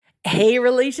Hey,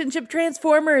 Relationship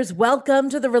Transformers, welcome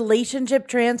to the Relationship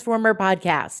Transformer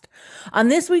podcast. On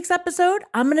this week's episode,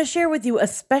 I'm going to share with you a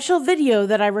special video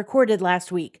that I recorded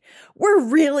last week. We're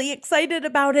really excited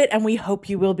about it, and we hope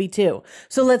you will be too.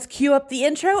 So let's cue up the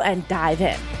intro and dive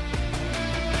in.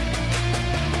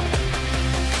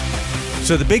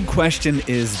 So the big question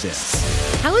is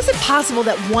this. How is it possible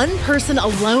that one person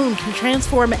alone can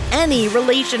transform any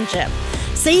relationship?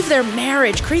 Save their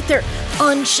marriage, create their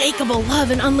unshakable love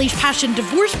and unleash passion,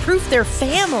 divorce-proof their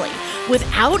family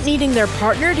without needing their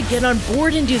partner to get on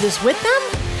board and do this with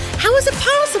them? How is it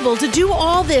possible to do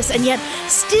all this and yet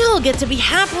still get to be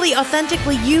happily,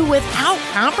 authentically you without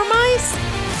compromise?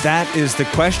 That is the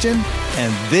question,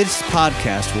 and this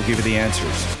podcast will give you the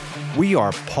answers. We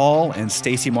are Paul and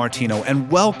Stacey Martino, and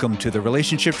welcome to the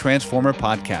Relationship Transformer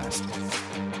podcast.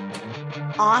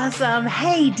 Awesome.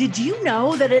 Hey, did you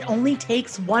know that it only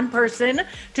takes one person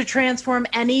to transform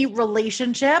any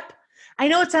relationship? I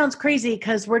know it sounds crazy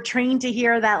because we're trained to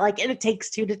hear that like it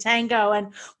takes two to tango.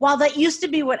 And while that used to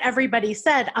be what everybody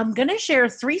said, I'm going to share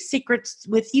 3 secrets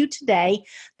with you today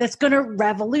that's going to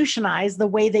revolutionize the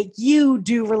way that you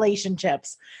do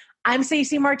relationships. I'm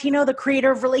Stacey Martino, the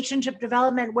creator of Relationship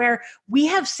Development, where we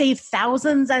have saved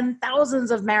thousands and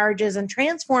thousands of marriages and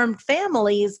transformed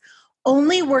families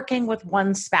only working with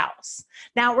one spouse.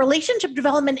 Now, relationship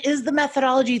development is the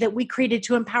methodology that we created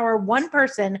to empower one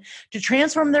person to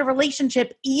transform their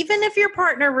relationship, even if your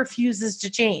partner refuses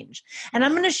to change. And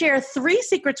I'm going to share 3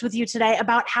 secrets with you today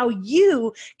about how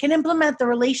you can implement the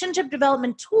relationship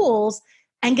development tools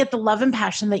and get the love and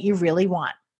passion that you really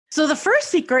want. So the first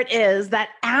secret is that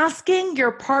asking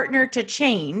your partner to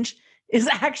change is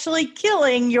actually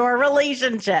killing your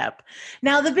relationship.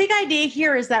 Now, the big idea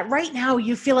here is that right now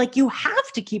you feel like you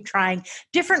have to keep trying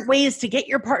different ways to get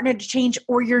your partner to change,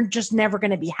 or you're just never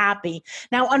going to be happy.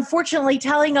 Now, unfortunately,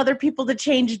 telling other people to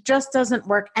change just doesn't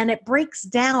work, and it breaks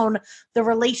down the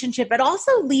relationship. It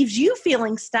also leaves you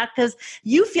feeling stuck because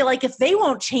you feel like if they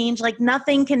won't change, like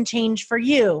nothing can change for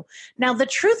you. Now, the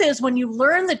truth is when you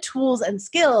learn the tools and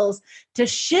skills to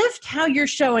shift how you're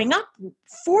showing up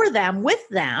for them, with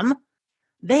them,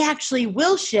 they actually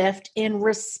will shift in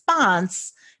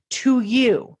response to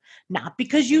you. Not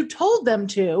because you told them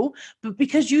to, but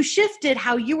because you shifted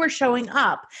how you were showing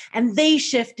up and they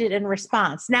shifted in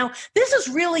response. Now, this is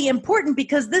really important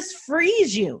because this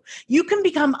frees you. You can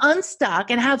become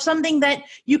unstuck and have something that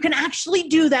you can actually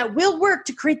do that will work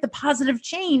to create the positive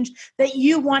change that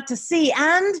you want to see.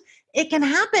 And it can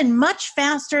happen much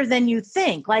faster than you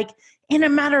think, like in a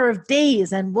matter of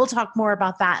days. And we'll talk more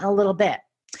about that in a little bit.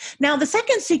 Now, the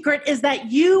second secret is that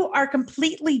you are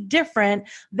completely different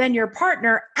than your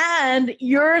partner, and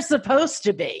you're supposed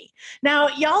to be. Now,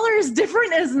 y'all are as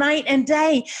different as night and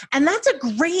day, and that's a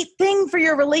great thing for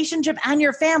your relationship and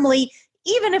your family,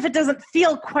 even if it doesn't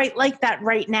feel quite like that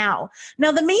right now.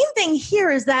 Now, the main thing here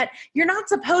is that you're not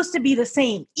supposed to be the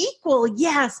same. Equal,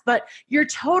 yes, but you're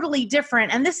totally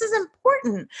different. And this is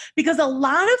important because a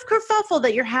lot of kerfuffle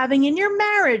that you're having in your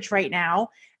marriage right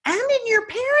now and in your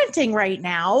parenting right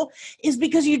now is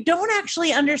because you don't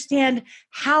actually understand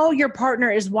how your partner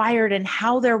is wired and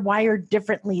how they're wired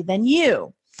differently than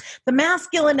you. The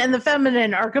masculine and the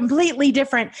feminine are completely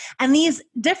different, and these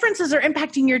differences are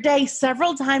impacting your day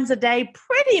several times a day,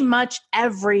 pretty much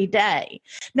every day.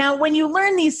 Now, when you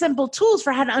learn these simple tools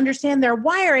for how to understand their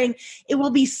wiring, it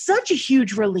will be such a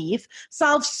huge relief,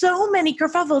 solve so many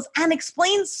kerfuffles, and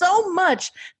explain so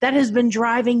much that has been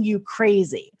driving you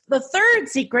crazy. The third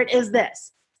secret is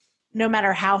this. No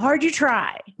matter how hard you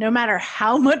try, no matter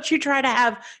how much you try to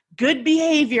have good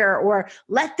behavior or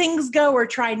let things go or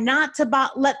try not to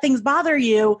let things bother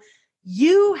you,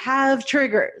 you have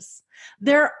triggers.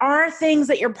 There are things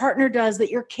that your partner does,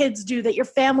 that your kids do, that your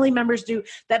family members do,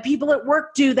 that people at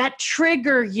work do that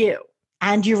trigger you,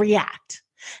 and you react.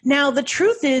 Now, the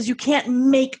truth is you can't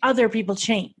make other people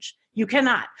change. You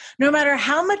cannot. No matter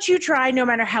how much you try, no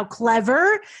matter how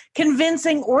clever,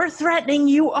 convincing, or threatening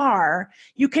you are,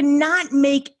 you cannot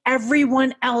make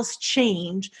everyone else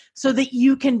change so that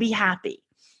you can be happy.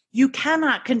 You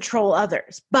cannot control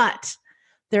others, but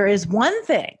there is one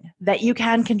thing that you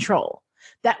can control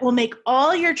that will make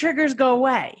all your triggers go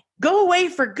away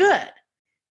for good,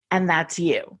 and that's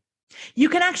you. You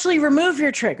can actually remove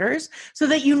your triggers so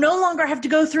that you no longer have to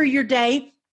go through your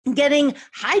day getting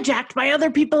hijacked by other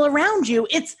people around you.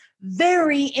 It's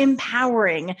very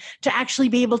empowering to actually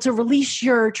be able to release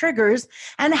your triggers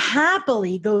and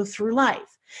happily go through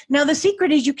life. Now, the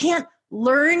secret is you can't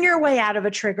learn your way out of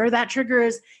a trigger. That trigger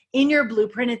is in your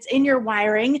blueprint. It's in your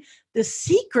wiring. The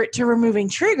secret to removing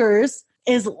triggers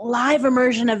is live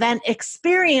immersion event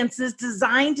experiences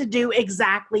designed to do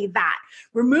exactly that.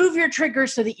 Remove your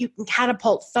triggers so that you can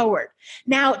catapult forward.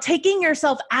 Now, taking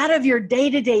yourself out of your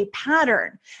day-to-day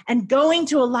pattern and going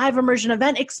to a live immersion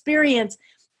event experience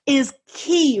is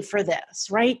key for this,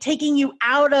 right? Taking you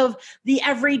out of the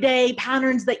everyday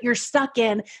patterns that you're stuck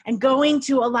in and going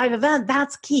to a live event,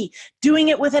 that's key. Doing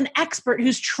it with an expert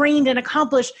who's trained and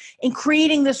accomplished in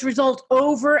creating this result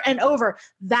over and over.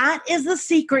 That is the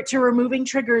secret to removing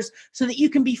triggers so that you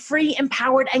can be free,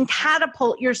 empowered, and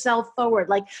catapult yourself forward.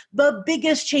 Like the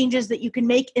biggest changes that you can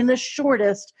make in the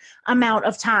shortest amount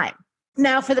of time.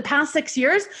 Now, for the past 6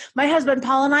 years, my husband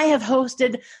Paul and I have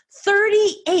hosted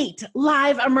 38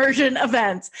 live immersion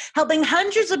events, helping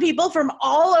hundreds of people from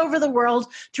all over the world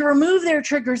to remove their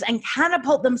triggers and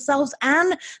catapult themselves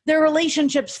and their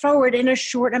relationships forward in a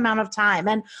short amount of time.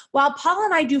 And while Paul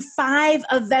and I do 5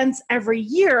 events every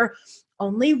year,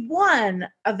 only one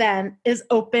event is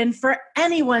open for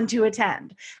anyone to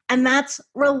attend, and that's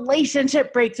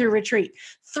Relationship Breakthrough Retreat.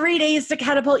 3 days to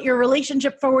catapult your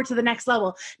relationship forward to the next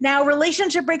level. Now,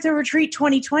 Relationship Breakthrough Retreat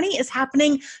 2020 is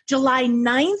happening July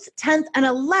 9th, 10th, and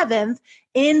 11th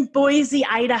in Boise,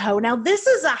 Idaho. Now, this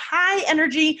is a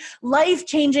high-energy,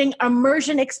 life-changing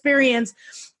immersion experience.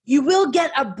 You will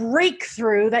get a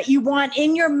breakthrough that you want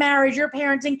in your marriage, your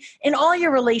parenting, in all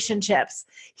your relationships.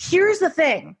 Here's the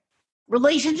thing.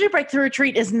 Relationship Breakthrough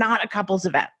Retreat is not a couples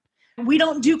event. We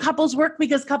don't do couples work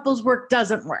because couples work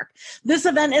doesn't work. This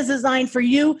event is designed for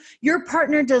you. Your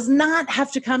partner does not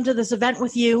have to come to this event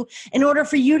with you in order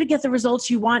for you to get the results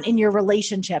you want in your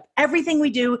relationship. Everything we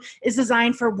do is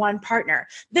designed for one partner.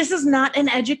 This is not an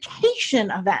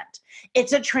education event.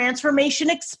 It's a transformation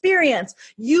experience.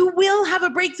 You will have a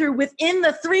breakthrough within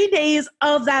the 3 days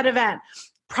of that event,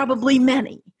 probably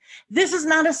many. This is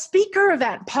not a speaker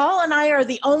event. Paul and I are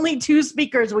the only 2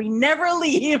 speakers. We never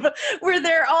leave. We're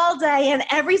there all day, and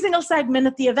every single segment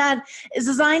at the event is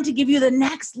designed to give you the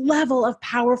next level of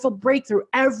powerful breakthrough.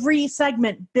 Every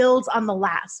segment builds on the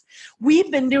last.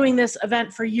 We've been doing this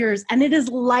event for years, and it is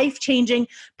life-changing,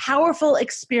 powerful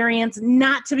experience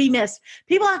not to be missed.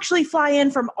 People actually fly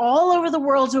in from all over the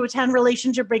world to attend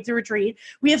Relationship Breakthrough Retreat.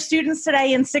 We have students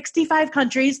today in 65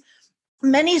 countries.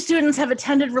 Many students have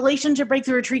attended Relationship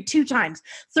Breakthrough Retreat 2 times,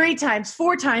 3 times,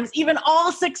 4 times, even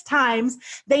all 6 times.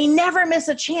 They never miss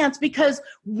a chance because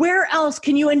where else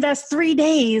can you invest 3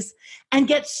 days and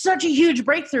get such a huge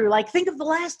breakthrough? Like, think of the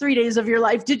last 3 days of your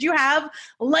life. Did you have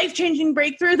a life-changing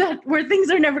breakthrough where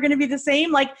things are never going to be the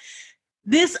same? Like,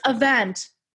 this event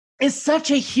is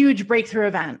such a huge breakthrough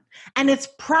event, and it's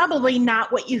probably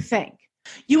not what you think.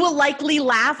 You will likely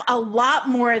laugh a lot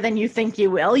more than you think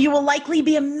you will. You will likely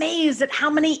be amazed at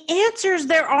how many answers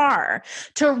there are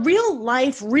to real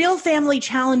life, real family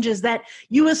challenges that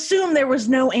you assume there was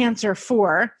no answer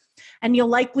for. And you'll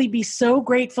likely be so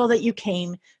grateful that you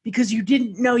came because you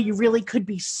didn't know you really could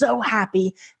be so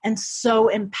happy and so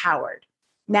empowered.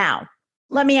 Now,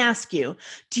 let me ask you,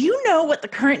 do you know what the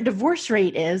current divorce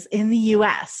rate is in the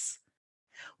US?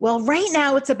 Well, right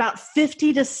now it's about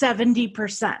 50 to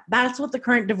 70%. That's what the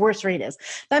current divorce rate is.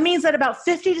 That means that about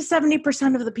 50 to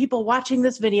 70% of the people watching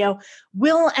this video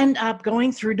will end up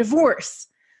going through divorce.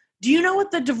 Do you know what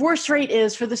the divorce rate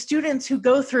is for the students who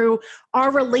go through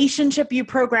our Relationship U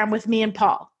program with me and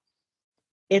Paul?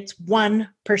 It's 1%.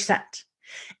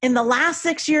 In the last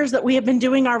 6 years that we have been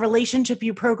doing our Relationship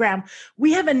U program,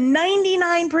 we have a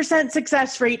 99%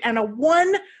 success rate and a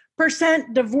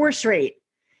 1% divorce rate,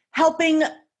 helping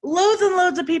loads and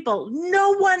loads of people.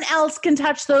 No one else can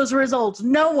touch those results.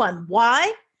 No one.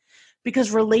 Why? Because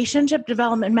relationship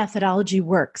development methodology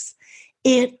works.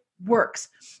 It works.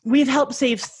 We've helped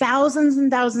save thousands and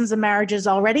thousands of marriages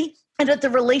already. And at the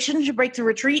Relationship Breakthrough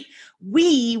Retreat,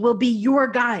 we will be your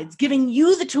guides, giving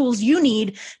you the tools you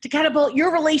need to catapult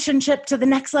your relationship to the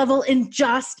next level in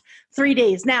just 3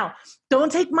 days. Now,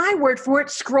 don't take my word for it.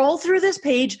 Scroll through this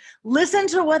page. Listen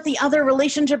to what the other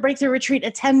Relationship Breakthrough Retreat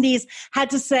attendees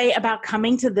had to say about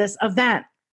coming to this event.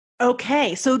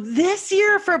 Okay, so this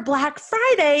year for Black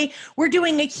Friday, we're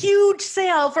doing a huge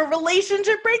sale for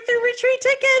Relationship Breakthrough Retreat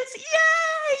tickets.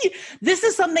 Yay! This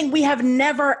is something we have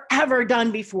never, ever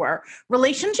done before.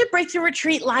 Relationship Breakthrough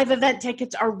Retreat live event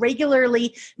tickets are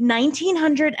regularly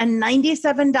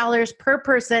 $1,997 per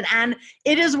person, and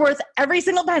it is worth every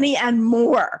single penny and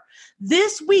more.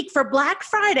 This week for Black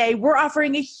Friday, we're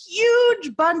offering a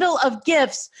huge bundle of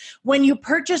gifts when you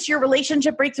purchase your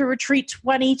Relationship Breakthrough Retreat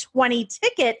 2020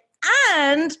 ticket.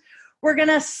 And we're going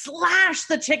to slash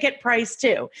the ticket price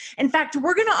too. In fact,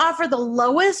 we're going to offer the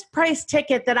lowest price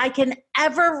ticket that I can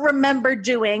ever remember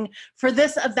doing for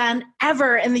this event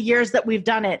ever in the years that we've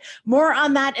done it. More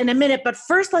on that in a minute. But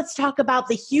first, let's talk about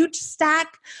the huge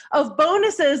stack of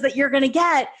bonuses that you're going to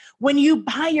get when you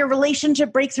buy your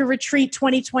Relationship Breakthrough Retreat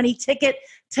 2020 ticket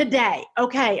today.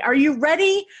 Okay, are you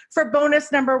ready for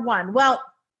bonus number one? Well,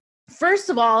 first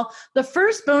of all, the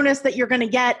first bonus that you're going to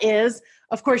get is,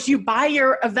 of course, you buy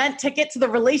your event ticket to the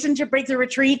Relationship Breakthrough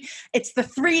Retreat. It's the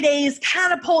 3 days,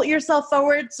 catapult yourself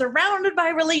forward, surrounded by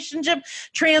relationship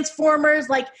transformers.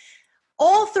 Like,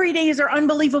 all 3 days are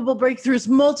unbelievable breakthroughs,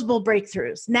 multiple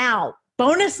breakthroughs. Now,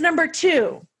 bonus number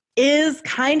two is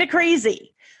kind of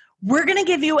crazy. We're going to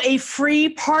give you a free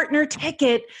partner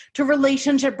ticket to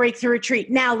Relationship Breakthrough Retreat.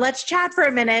 Now, let's chat for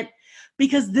a minute,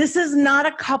 because this is not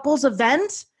a couples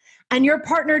event. And your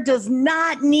partner does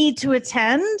not need to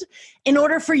attend in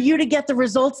order for you to get the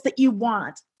results that you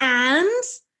want. And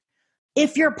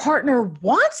if your partner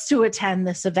wants to attend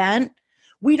this event,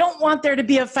 we don't want there to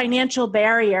be a financial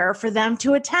barrier for them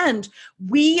to attend.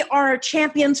 We are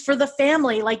champions for the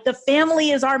family. Like, the family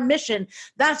is our mission.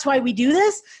 That's why we do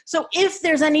this. So if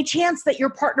there's any chance that your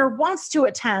partner wants to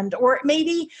attend, or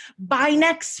maybe by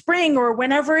next spring or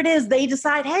whenever it is, they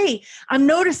decide, hey, I'm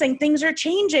noticing things are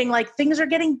changing, like things are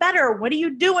getting better. What are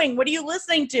you doing? What are you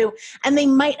listening to? And they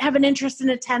might have an interest in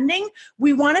attending.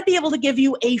 We want to be able to give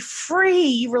you a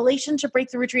free Relationship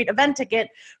Breakthrough Retreat event ticket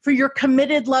for your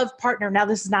committed love partner. Now,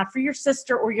 this is not for your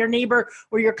sister or your neighbor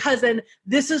or your cousin.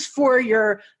 This is for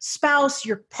your spouse,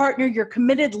 your partner, your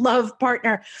committed love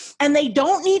partner. And they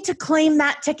don't need to claim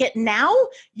that ticket now.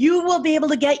 You will be able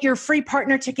to get your free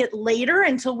partner ticket later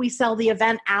until we sell the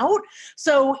event out.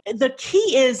 So the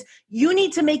key is you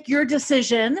need to make your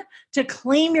decision to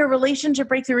claim your Relationship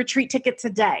Breakthrough Retreat ticket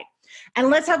today. And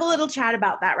let's have a little chat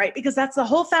about that, right? Because that's the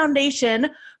whole foundation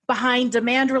behind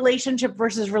demand relationship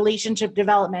versus relationship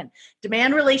development.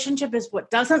 Demand relationship is what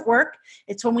doesn't work.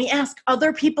 It's when we ask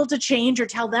other people to change or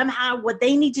tell them what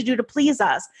they need to do to please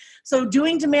us. So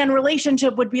doing demand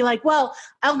relationship would be like, well,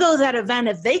 I'll go to that event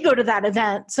if they go to that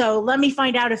event. So let me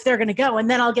find out if they're going to go, and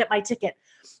then I'll get my ticket.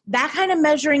 That kind of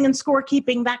measuring and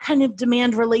scorekeeping, that kind of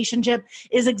demand relationship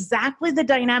is exactly the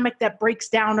dynamic that breaks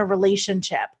down a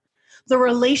relationship. The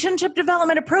relationship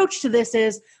development approach to this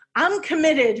is, I'm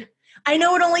committed. I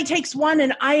know it only takes one,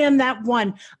 and I am that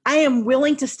one. I am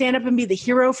willing to stand up and be the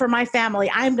hero for my family.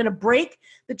 I am going to break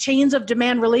the chains of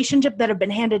demand relationship that have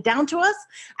been handed down to us.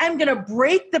 I'm going to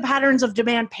break the patterns of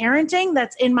demand parenting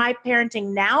that's in my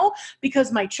parenting now,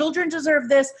 because my children deserve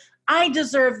this. I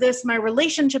deserve this, my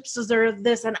relationships deserve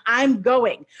this, and I'm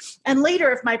going. And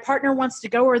later, if my partner wants to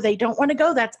go or they don't want to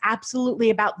go, that's absolutely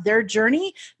about their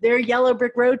journey, their yellow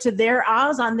brick road to their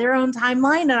Oz on their own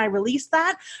timeline, and I release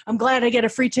that. I'm glad I get a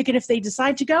free ticket if they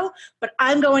decide to go, but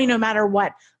I'm going no matter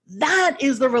what. That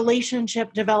is the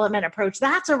relationship development approach.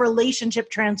 That's a relationship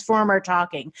transformer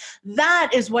talking.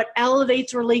 That is what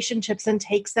elevates relationships and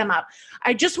takes them up.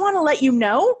 I just want to let you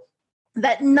know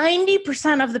that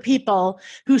 90% of the people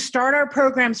who start our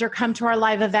programs or come to our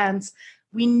live events,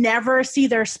 we never see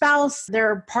their spouse,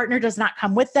 their partner does not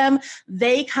come with them.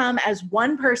 They come as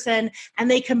one person,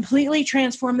 and they completely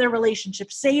transform their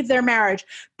relationship, save their marriage,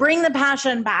 bring the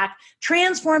passion back,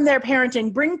 transform their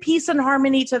parenting, bring peace and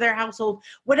harmony to their household,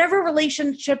 whatever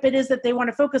relationship it is that they want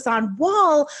to focus on,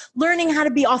 while learning how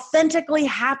to be authentically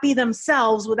happy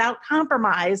themselves without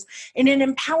compromise in an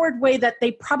empowered way that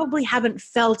they probably haven't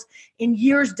felt in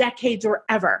years, decades, or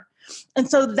ever. And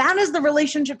so that is the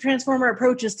relationship transformer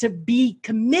approach, is to be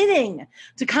committing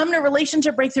to come to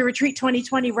Relationship Breakthrough Retreat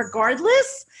 2020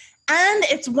 regardless. And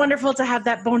it's wonderful to have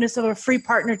that bonus of a free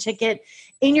partner ticket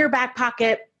in your back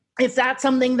pocket if that's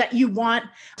something that you want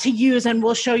to use, and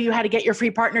we'll show you how to get your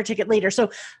free partner ticket later. So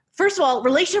first of all,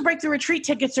 Relationship Breakthrough Retreat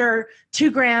tickets are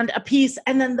 $2,000 a piece,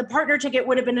 and then the partner ticket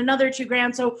would have been another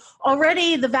 $2,000. So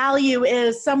already the value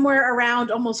is somewhere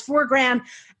around almost $4,000,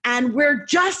 and we're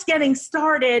just getting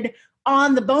started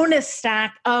on the bonus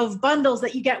stack of bundles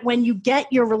that you get when you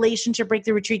get your Relationship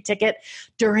Breakthrough Retreat ticket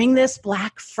during this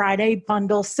Black Friday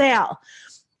bundle sale.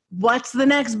 What's the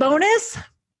next bonus?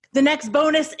 The next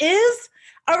bonus is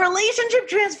a Relationship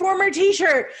Transformer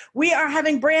t-shirt. We are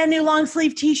having brand new long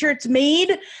sleeve t-shirts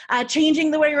made,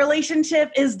 changing the way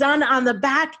relationship is done on the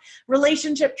back,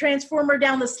 Relationship Transformer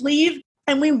down the sleeve.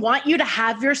 And we want you to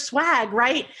have your swag,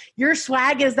 right? Your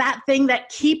swag is that thing that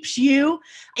keeps you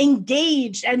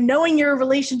engaged and knowing you're a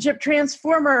relationship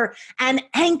transformer and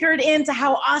anchored into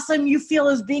how awesome you feel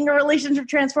as being a relationship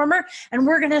transformer. And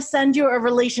we're going to send you a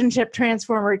relationship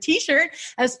transformer t-shirt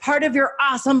as part of your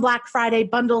awesome Black Friday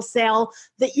bundle sale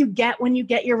that you get when you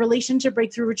get your Relationship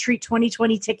Breakthrough Retreat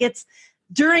 2020 tickets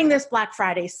during this Black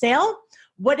Friday sale.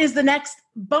 What is the next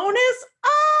bonus?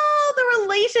 Oh, the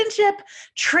Relationship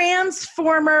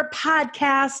Transformer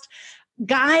Podcast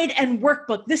Guide and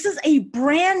Workbook. This is a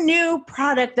brand new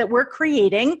product that we're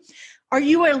creating. Are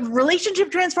you a Relationship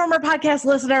Transformer Podcast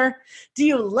listener? Do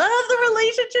you love the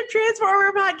Relationship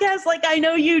Transformer Podcast like I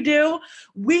know you do?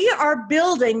 We are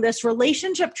building this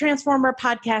Relationship Transformer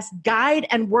Podcast Guide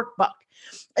and Workbook.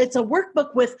 It's a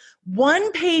workbook with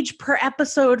 1 page per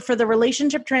episode for the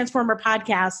Relationship Transformer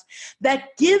podcast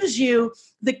that gives you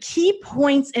the key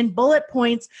points and bullet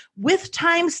points with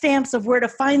timestamps of where to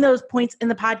find those points in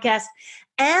the podcast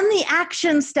and the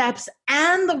action steps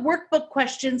and the workbook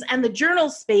questions and the journal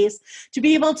space to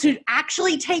be able to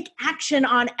actually take action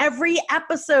on every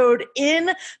episode in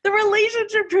the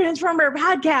Relationship Transformer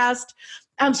podcast.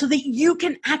 So that you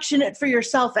can action it for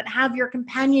yourself and have your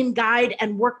companion guide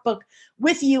and workbook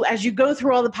with you as you go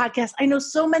through all the podcasts. I know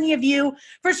so many of you,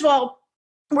 first of all,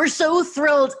 we're so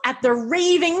thrilled at the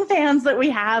raving fans that we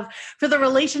have for the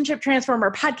Relationship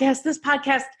Transformer podcast. This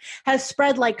podcast has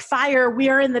spread like fire. We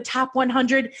are in the top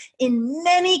 100 in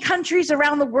many countries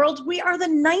around the world. We are the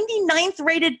 99th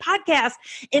rated podcast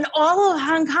in all of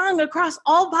Hong Kong across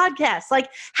all podcasts. Like,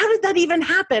 how did that even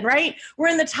happen, right? We're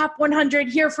in the top 100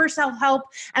 here for self-help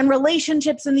and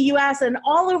relationships in the US and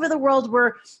all over the world.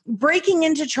 We're breaking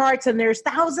into charts and there's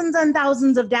thousands and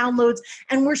thousands of downloads.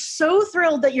 And we're so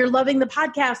thrilled that you're loving the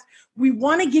podcast. We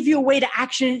want to give you a way to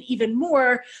action it even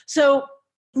more. So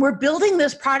we're building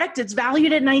this product. It's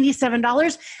valued at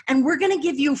 $97, and we're going to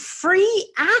give you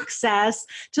free access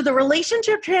to the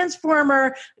Relationship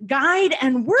Transformer Guide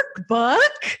and Workbook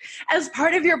as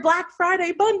part of your Black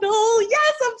Friday bundle.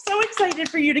 Yes, I'm so excited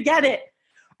for you to get it.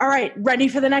 All right, ready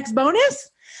for the next bonus?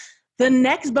 The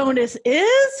next bonus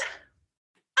is,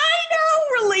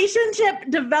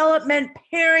 Relationship Development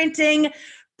Parenting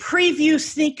Preview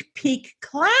Sneak Peek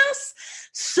class.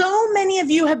 So many of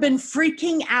you have been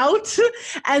freaking out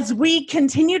as we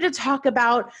continue to talk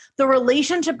about the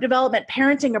relationship development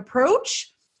parenting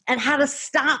approach and how to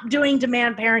stop doing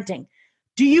demand parenting.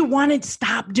 Do you want to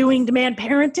stop doing demand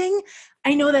parenting?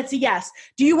 I know that's a yes.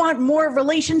 Do you want more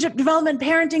relationship development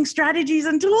parenting strategies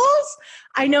and tools?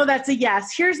 I know that's a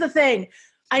yes. Here's the thing.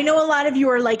 I know a lot of you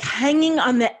are like hanging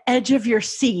on the edge of your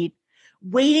seat,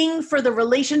 waiting for the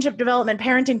relationship development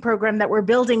parenting program that we're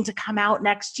building to come out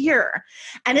next year.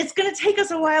 And it's going to take us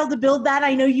a while to build that.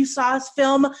 I know you saw us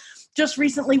film just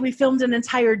recently. We filmed an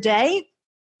entire day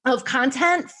of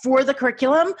content for the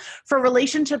curriculum for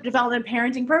relationship development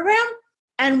parenting program.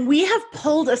 And we have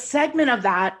pulled a segment of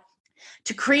that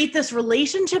to create this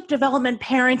relationship development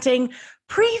parenting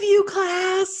preview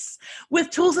class with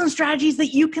tools and strategies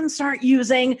that you can start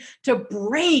using to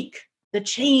break the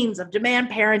chains of demand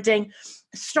parenting,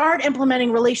 start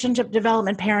implementing relationship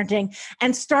development parenting,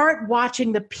 and start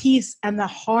watching the peace and the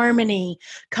harmony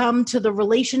come to the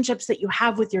relationships that you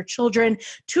have with your children,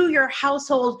 to your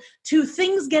household, to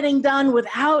things getting done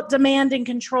without demanding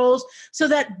controls, so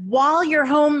that while your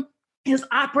home is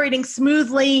operating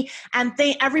smoothly and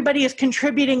everybody is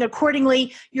contributing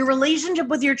accordingly, your relationship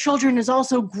with your children is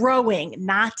also growing,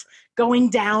 not going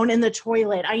down in the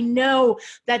toilet. I know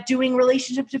that doing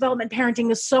relationship development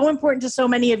parenting is so important to so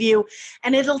many of you,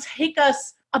 and it'll take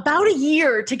us about a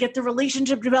year to get the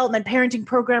relationship development parenting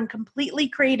program completely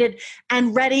created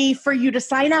and ready for you to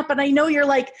sign up. And I know you're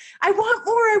like, I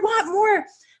want more.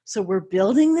 So we're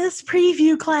building this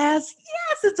preview class.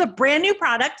 Yes, it's a brand new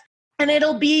product. And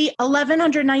it'll be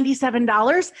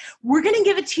 $1,197. We're going to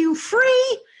give it to you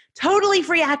free, totally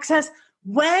free access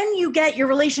when you get your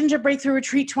Relationship Breakthrough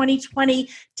Retreat 2020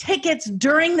 tickets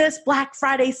during this Black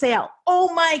Friday sale.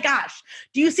 Oh my gosh.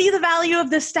 Do you see the value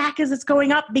of this stack as it's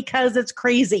going up? Because it's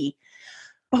crazy.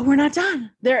 But we're not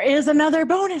done. There is another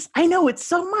bonus. I know it's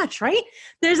so much, right?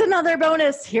 There's another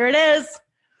bonus. Here it is.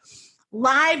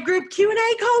 Live group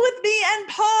Q&A call with me and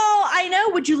Paul. I know.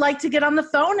 Would you like to get on the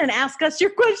phone and ask us your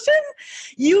question?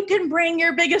 You can bring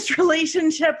your biggest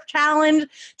relationship challenge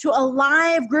to a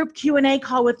live group Q&A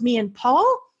call with me and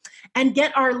Paul and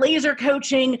get our laser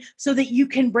coaching so that you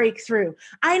can break through.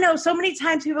 I know so many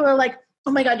times people are like,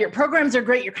 oh my God, your programs are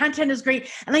great. Your content is great.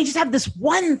 And I just have this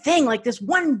one thing, like this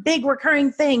one big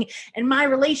recurring thing in my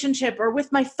relationship or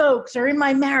with my folks or in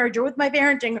my marriage or with my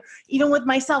parenting, or even with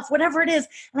myself, whatever it is.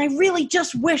 And I really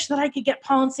just wish that I could get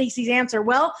Paul and Stacey's answer.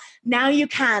 Well, now you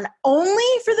can. Only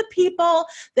for the people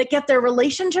that get their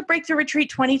Relationship Breakthrough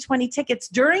Retreat 2020 tickets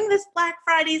during this Black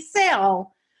Friday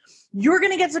sale, you're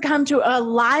going to get to come to a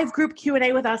live group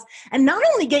Q&A with us and not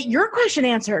only get your question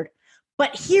answered,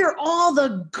 but hear all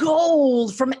the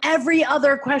gold from every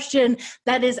other question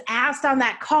that is asked on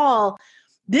that call.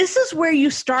 This is where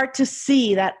you start to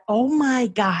see that, oh my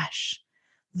gosh,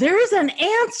 there is an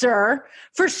answer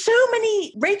for so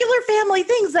many regular family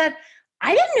things that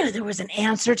I didn't know there was an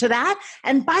answer to that.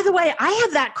 And by the way, I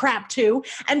have that crap too.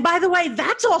 And by the way,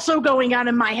 that's also going on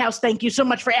in my house. Thank you so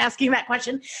much for asking that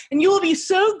question. And you will be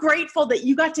so grateful that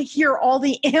you got to hear all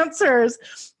the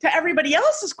answers to everybody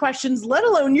else's questions, let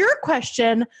alone your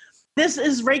question. This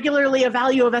is regularly a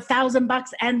value of $1,000.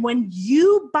 And when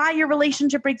you buy your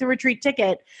Relationship Breakthrough Retreat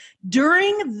ticket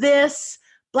during this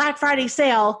Black Friday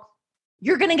sale,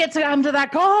 you're going to get to come to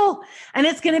that call and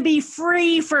it's going to be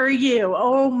free for you.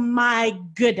 Oh my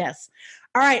goodness.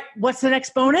 All right. What's the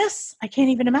next bonus? I can't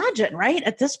even imagine, right?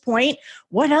 At this point,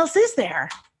 what else is there?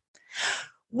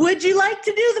 Would you like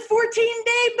to do the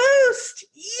 14-day boost?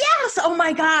 Yes. Oh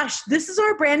my gosh. This is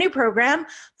our brand new program,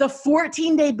 the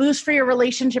 14-day boost for your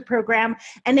relationship program.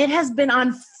 And it has been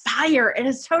on fire. It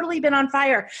has totally been on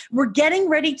fire. We're getting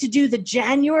ready to do the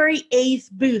January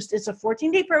 8th boost. It's a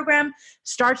 14-day program,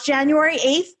 starts January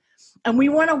 8th. And we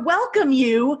want to welcome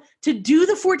you to do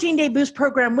the 14-day boost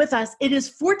program with us. It is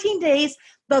 14 days,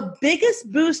 the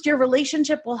biggest boost your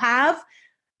relationship will have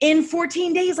in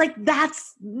 14 days. Like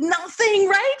that's nothing,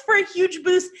 right? For a huge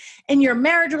boost in your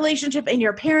marriage relationship, in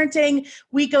your parenting.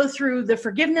 We go through the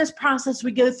forgiveness process.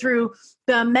 We go through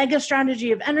the mega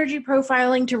strategy of energy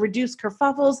profiling to reduce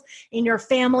kerfuffles in your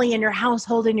family, in your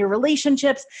household, in your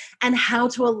relationships, and how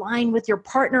to align with your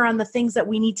partner on the things that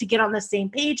we need to get on the same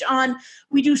page on.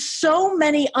 We do so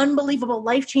many unbelievable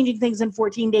life-changing things in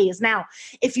 14 days. Now,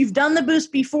 if you've done the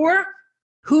boost before,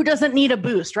 who doesn't need a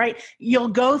boost, right? You'll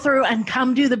go through and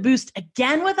come do the boost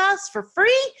again with us for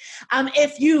free.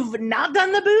 If you've not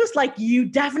done the boost, like you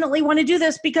definitely want to do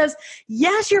this because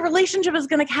yes, your relationship is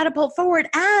going to catapult forward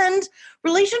and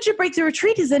Relationship Breakthrough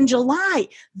Retreat is in July.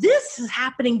 This is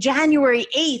happening January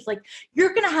 8th. Like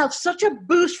you're going to have such a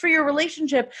boost for your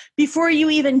relationship before you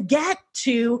even get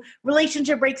to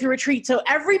Relationship Breakthrough Retreat. So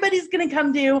everybody's going to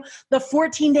come do the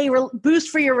 14-day boost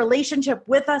for your relationship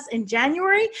with us in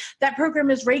January. That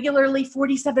program is regularly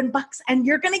 $47 and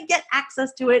you're going to get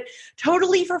access to it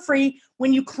totally for free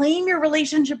when you claim your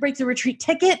Relationship Breakthrough Retreat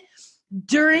ticket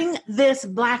during this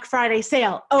Black Friday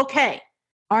sale. Okay.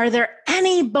 Are there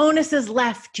any bonuses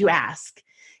left, you ask?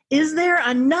 Is there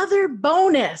another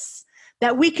bonus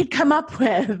that we could come up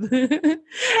with?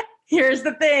 Here's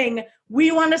the thing.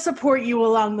 We want to support you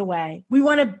along the way. We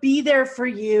want to be there for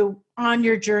you on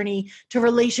your journey to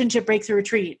Relationship Breakthrough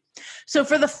Retreat. So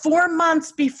for the 4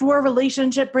 months before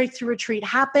Relationship Breakthrough Retreat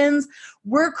happens,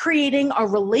 we're creating a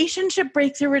Relationship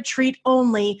Breakthrough Retreat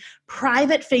only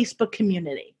private Facebook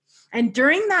community. And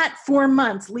during that 4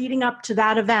 months leading up to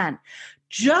that event,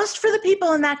 just for the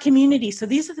people in that community. So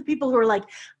these are the people who are like,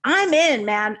 I'm in,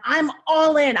 man. I'm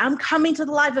all in. I'm coming to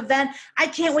the live event. I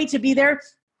can't wait to be there.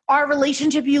 Our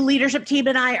Relationship U leadership team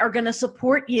and I are going to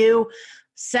support you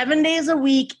 7 days a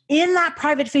week in that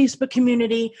private Facebook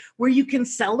community where you can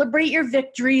celebrate your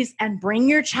victories and bring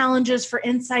your challenges for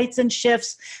insights and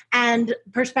shifts and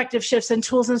perspective shifts and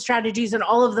tools and strategies and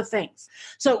all of the things.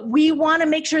 So we want to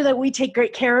make sure that we take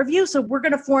great care of you. So we're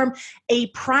going to form a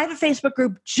private Facebook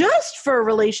group just for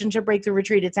Relationship Breakthrough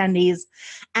Retreat attendees.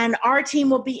 And our team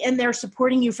will be in there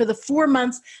supporting you for the 4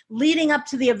 months leading up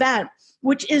to the event,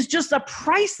 which is just a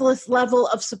priceless level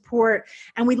of support.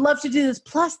 And we'd love to do this.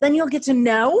 Plus, then you'll get to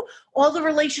know all the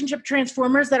relationship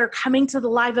transformers that are coming to the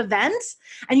live events.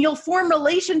 And you'll form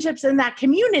relationships in that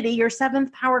community, your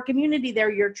 7th Power community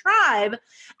there, your tribe.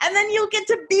 And then you'll get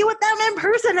to be with them in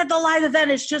person at the live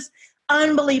event. It's just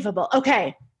unbelievable.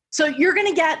 Okay, so you're going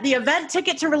to get the event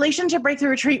ticket to Relationship Breakthrough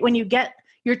Retreat when you get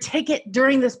your ticket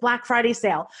during this Black Friday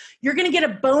sale. You're going to get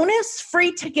a bonus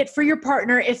free ticket for your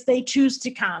partner if they choose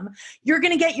to come. You're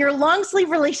going to get your long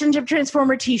sleeve Relationship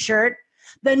Transformer t-shirt,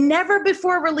 the never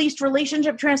before released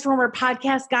Relationship Transformer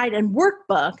podcast guide and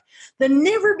workbook, the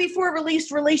never before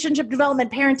released Relationship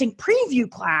Development Parenting preview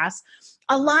class,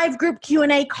 a live group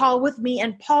Q&A call with me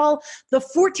and Paul, the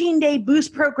 14-day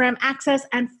boost program access,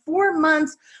 and 4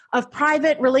 months of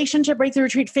private Relationship Breakthrough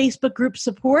Retreat Facebook group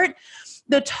support.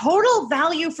 The total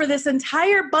value for this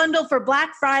entire bundle for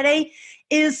Black Friday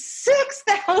is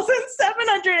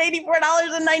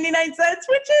 $6,784.99,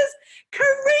 which is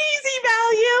crazy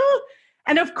value.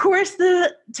 And of course,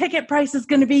 the ticket price is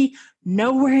going to be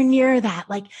nowhere near that.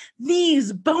 Like,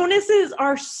 these bonuses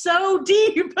are so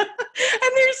deep and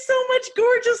there's so much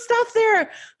gorgeous stuff there.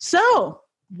 So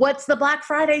what's the Black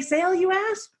Friday sale, you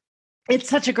ask? It's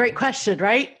such a great question,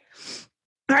 right?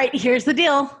 All right, here's the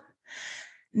deal.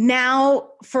 Now,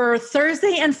 for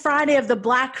Thursday and Friday of the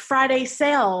Black Friday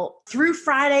sale through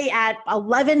Friday at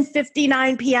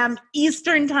 11:59 p.m.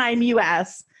 Eastern Time,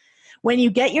 US, when you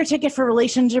get your ticket for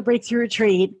Relationship Breakthrough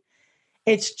Retreat,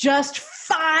 it's just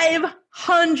 $500.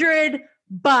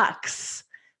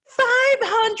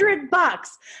 $500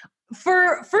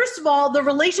 for, first of all, the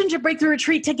Relationship Breakthrough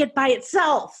Retreat ticket by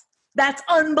itself. That's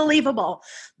unbelievable.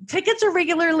 Tickets are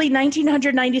regularly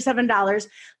 $1,997.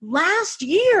 Last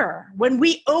year, when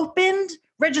we opened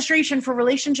registration for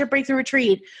Relationship Breakthrough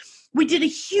Retreat, we did a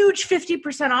huge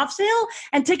 50% off sale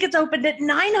and tickets opened at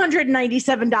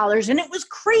 $997, and it was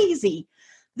crazy.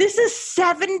 This is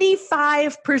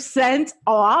 75%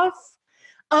 off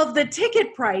of the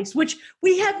ticket price, which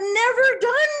we have never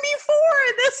done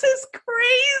before. This is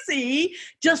crazy.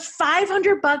 Just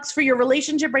 $500 for your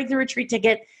Relationship Breakthrough Retreat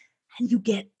ticket, and you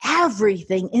get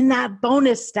everything in that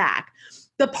bonus stack.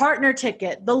 The partner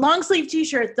ticket, the long sleeve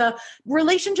t-shirt, the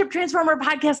Relationship Transformer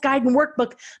podcast guide and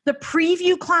workbook, the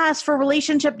preview class for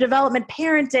relationship development,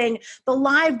 parenting, the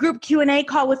live group Q&A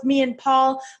call with me and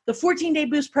Paul, the 14-day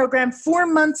boost program, 4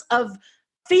 months of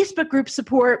Facebook group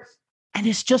support, and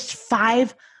it's just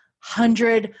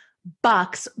 $500,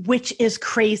 which is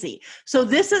crazy. So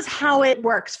this is how it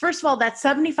works. First of all, that's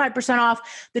 75%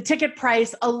 off the ticket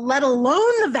price, let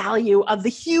alone the value of the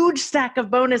huge stack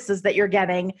of bonuses that you're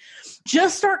getting.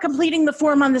 Just start completing the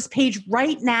form on this page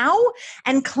right now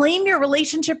and claim your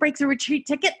Relationship Breakthrough Retreat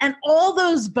ticket and all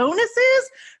those bonuses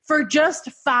for just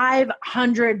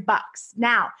 $500.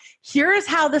 Now, here is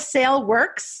how the sale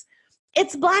works.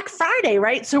 It's Black Friday,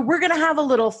 right? So we're going to have a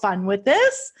little fun with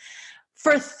this.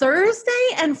 For Thursday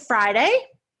and Friday,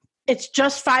 it's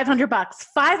just $500. $500,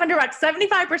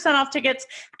 75% off tickets,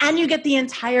 and you get the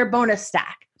entire bonus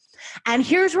stack. And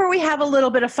here's where we have a little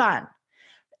bit of fun.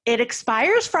 It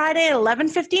expires Friday at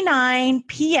 11:59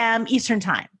 p.m. Eastern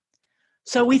Time.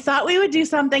 So we thought we would do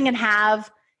something and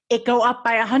have it go up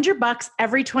by $100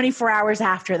 every 24 hours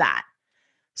after that.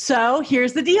 So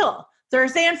here's the deal.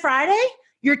 Thursday and Friday,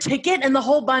 your ticket and the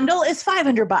whole bundle is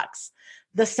 $500.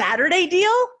 The Saturday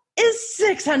deal is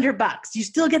 $600. You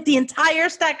still get the entire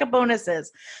stack of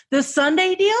bonuses. The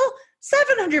Sunday deal,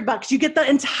 $700. You get the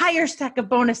entire stack of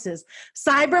bonuses.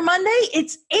 Cyber Monday,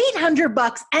 it's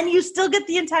 $800 and you still get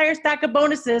the entire stack of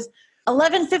bonuses.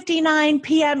 11:59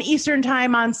 p.m. Eastern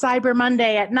Time on Cyber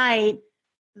Monday at night,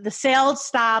 the sale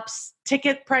stops,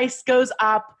 ticket price goes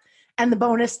up, and the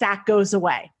bonus stack goes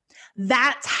away.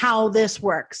 That's how this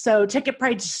works. So ticket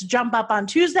prices jump up on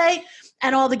Tuesday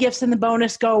and all the gifts and the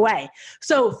bonus go away.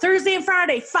 So Thursday and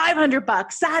Friday,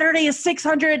 $500. Saturday is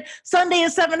 $600. Sunday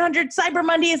is $700. Cyber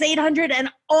Monday is $800.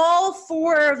 And all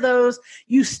 4 of those,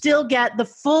 you still get the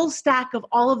full stack of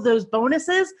all of those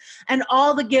bonuses and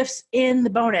all the gifts in the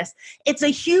bonus. It's a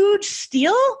huge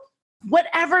steal,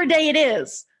 whatever day it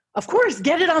is. Of course,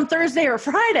 get it on Thursday or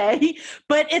Friday,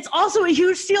 but it's also a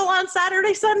huge steal on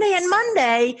Saturday, Sunday, and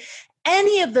Monday,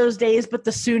 any of those days. But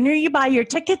the sooner you buy your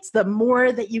tickets, the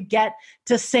more that you get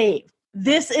to save.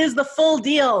 This is the full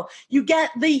deal. You get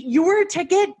your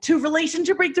ticket to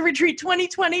Relationship Breakthrough Retreat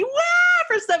 2020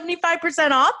 for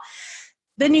 75% off.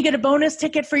 Then you get a bonus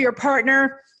ticket for your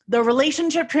partner, the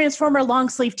Relationship Transformer long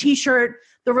sleeve t-shirt,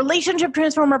 the Relationship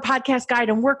Transformer podcast guide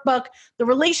and workbook, the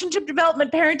Relationship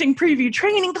Development Parenting Preview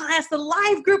Training Class, the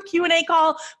live group Q&A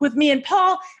call with me and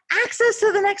Paul, access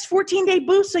to the next 14-day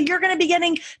boost, so you're going to be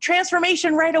getting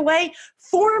transformation right away,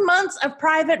 4 months of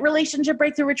private Relationship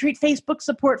Breakthrough Retreat Facebook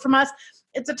support from us.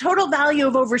 It's a total value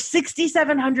of over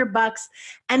 $6,700,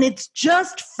 and it's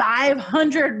just $500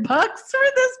 for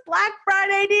this Black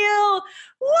Friday deal.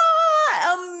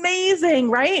 What? Amazing,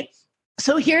 right?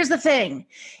 So here's the thing.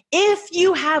 If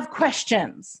you have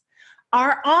questions,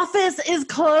 our office is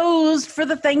closed for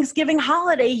the Thanksgiving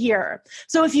holiday here.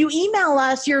 So if you email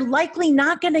us, you're likely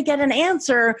not going to get an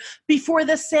answer before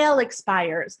the sale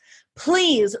expires.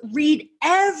 Please read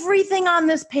everything on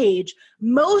this page.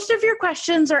 Most of your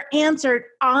questions are answered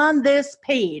on this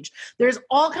page. There's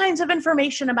all kinds of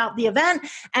information about the event,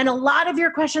 and a lot of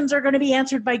your questions are going to be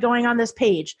answered by going on this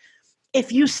page.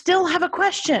 If you still have a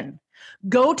question,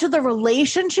 go to the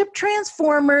Relationship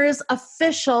Transformers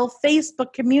official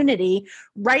Facebook community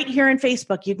right here in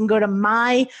Facebook. You can go to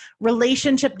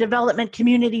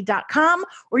myrelationshipdevelopmentcommunity.com,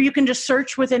 or you can just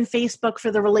search within Facebook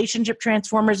for the Relationship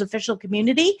Transformers official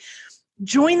community.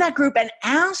 Join that group and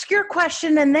ask your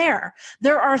question in there.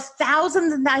 There are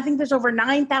thousands, and I think there's over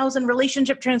 9,000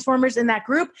 relationship transformers in that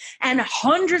group, and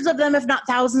hundreds of them, if not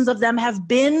thousands of them, have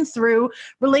been through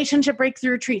Relationship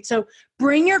Breakthrough Retreat. So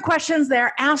bring your questions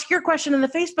there. Ask your question in the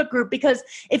Facebook group, because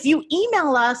if you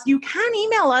email us, you can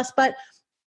email us, but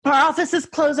our office is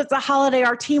closed. It's a holiday.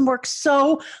 Our team works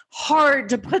so hard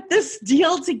to put this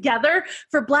deal together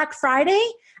for Black Friday.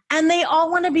 And they all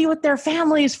want to be with their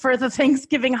families for the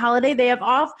Thanksgiving holiday. They have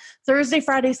off Thursday,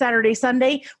 Friday, Saturday,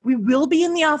 Sunday. We will be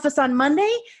in the office on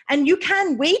Monday, and you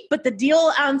can wait, but the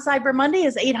deal on Cyber Monday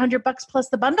is $800 plus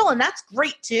the bundle, and that's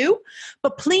great too.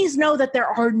 But please know that there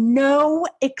are no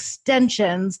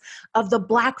extensions of the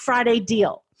Black Friday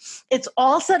deal. It's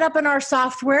all set up in our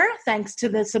software, thanks to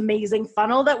this amazing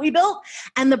funnel that we built.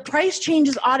 And the price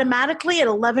changes automatically at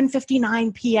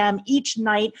 11:59 p.m. each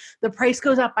night. The price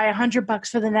goes up by $100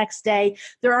 for the next day.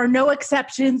 There are no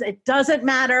exceptions. It doesn't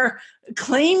matter.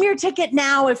 Claim your ticket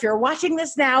now. If you're watching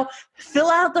this now, fill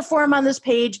out the form on this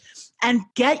page and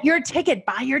get your ticket.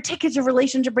 Buy your ticket to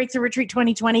Relationship Breakthrough Retreat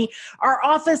 2020. Our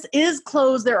office is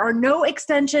closed. There are no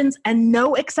extensions and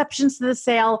no exceptions to the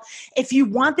sale. If you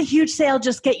want the huge sale,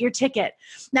 just get your ticket.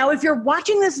 Now, if you're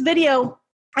watching this video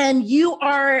and you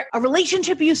are a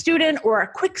Relationship U student or a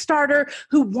quick starter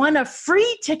who won a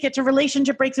free ticket to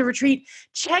Relationship Breakthrough Retreat,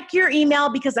 check your email,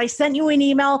 because I sent you an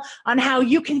email on how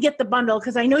you can get the bundle,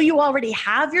 because I know you already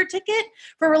have your ticket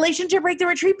for Relationship Breakthrough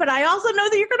Retreat, but I also know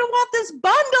that you're going to want this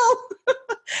bundle.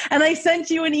 And I sent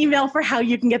you an email for how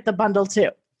you can get the bundle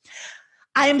too.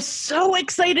 I am so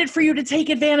excited for you to take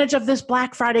advantage of this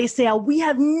Black Friday sale. We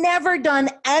have never done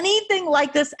anything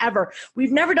like this ever.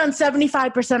 We've never done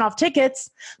 75% off tickets,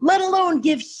 let alone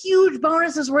give huge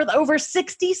bonuses worth over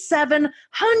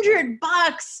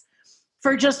 $6,700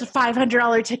 for just a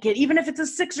 $500 ticket. Even if it's a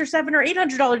 $600 or $700 or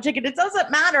 $800 ticket, it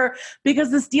doesn't matter,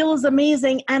 because this deal is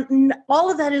amazing. And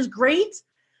all of that is great.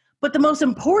 But the most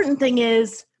important thing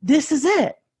is, this is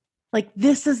it. Like,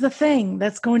 this is the thing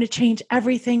that's going to change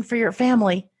everything for your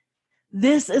family.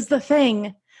 This is the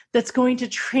thing that's going to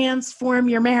transform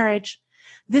your marriage.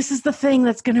 This is the thing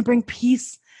that's going to bring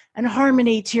peace and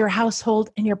harmony to your household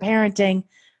and your parenting.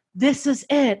 This is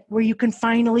it, where you can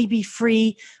finally be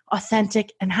free,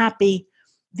 authentic, and happy.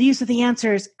 These are the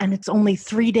answers, and it's only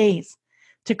 3 days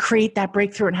to create that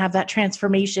breakthrough and have that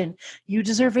transformation. You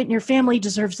deserve it, and your family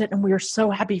deserves it, and we are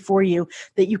so happy for you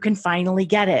that you can finally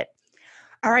get it.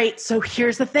 All right, so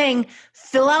here's the thing.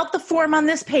 Fill out the form on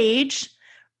this page.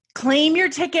 Claim your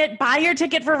ticket, buy your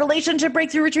ticket for Relationship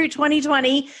Breakthrough Retreat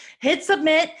 2020, hit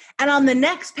submit, and on the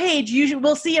next page, you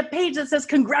will see a page that says,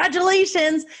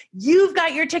 congratulations, you've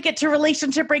got your ticket to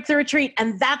Relationship Breakthrough Retreat,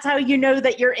 and that's how you know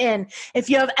that you're in. If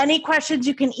you have any questions,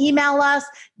 you can email us,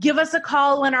 give us a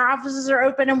call when our offices are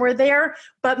open and we're there,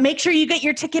 but make sure you get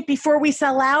your ticket before we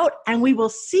sell out, and we will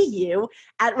see you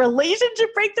at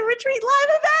Relationship Breakthrough Retreat live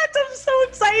event. I'm so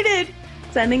excited.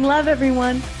 Sending love,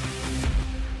 everyone.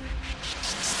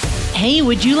 Hey,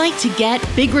 would you like to get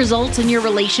big results in your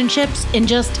relationships in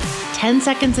just 10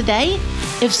 seconds a day?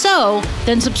 If so,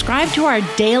 then subscribe to our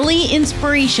daily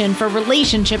inspiration for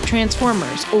relationship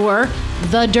transformers, or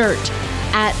The Dirt,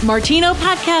 at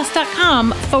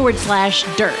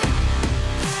martinopodcast.com/dirt.